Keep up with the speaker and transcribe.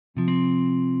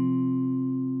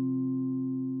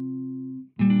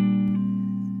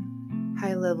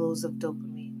levels of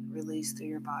dopamine released through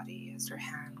your body as her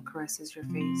hand caresses your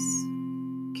face,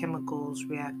 chemicals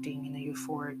reacting in a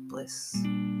euphoric bliss.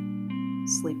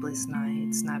 Sleepless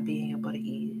nights, not being able to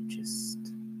eat,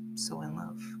 just so in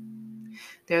love.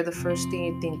 They're the first thing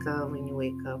you think of when you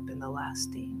wake up and the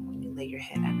last thing when you lay your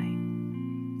head at night.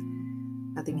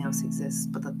 Nothing else exists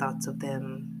but the thoughts of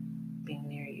them being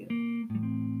near you,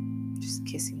 just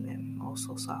kissing them oh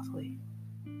so softly.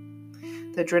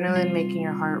 The adrenaline making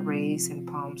your heart race and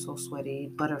palms so sweaty,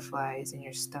 butterflies in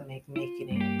your stomach making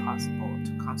it impossible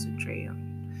to concentrate on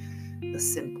the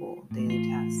simple daily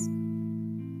task.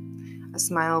 A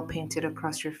smile painted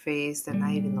across your face that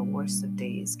not even the worst of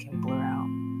days can blur out.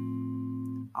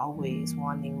 Always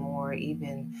wanting more,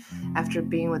 even after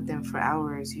being with them for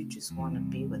hours, you just want to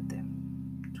be with them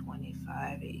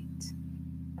 25/8.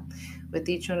 With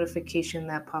each notification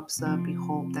that pops up, you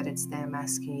hope that it's them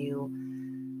asking you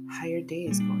how your day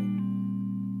is going.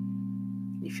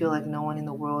 You feel like no one in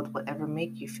the world will ever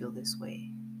make you feel this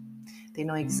way. They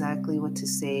know exactly what to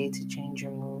say to change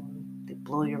your mood. They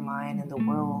blow your mind, and the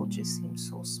world just seems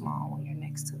so small when you're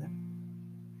next to them.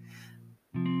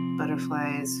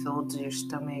 Butterflies filled your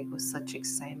stomach with such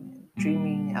excitement,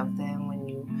 dreaming of them when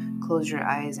you close your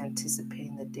eyes,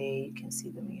 anticipating the day you can see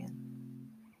them again.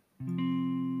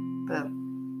 But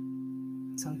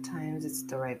sometimes it's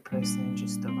the right person,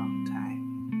 just the wrong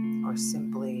time, or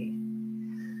simply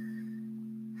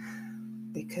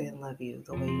they couldn't love you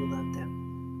the way you loved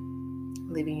them,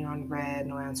 leaving you on red,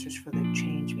 no answers for the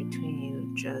change between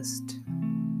you, just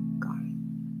gone.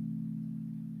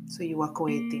 So you walk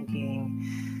away thinking,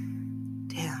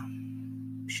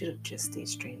 damn, we should have just stayed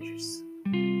strangers.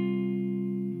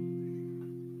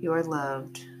 You are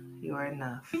loved, you are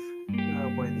enough, you are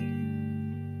worthy.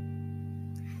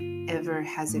 Ever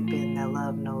has it been that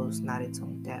love knows not its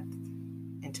own depth,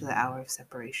 into the hour of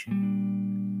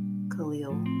separation.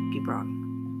 Khalil Gibran.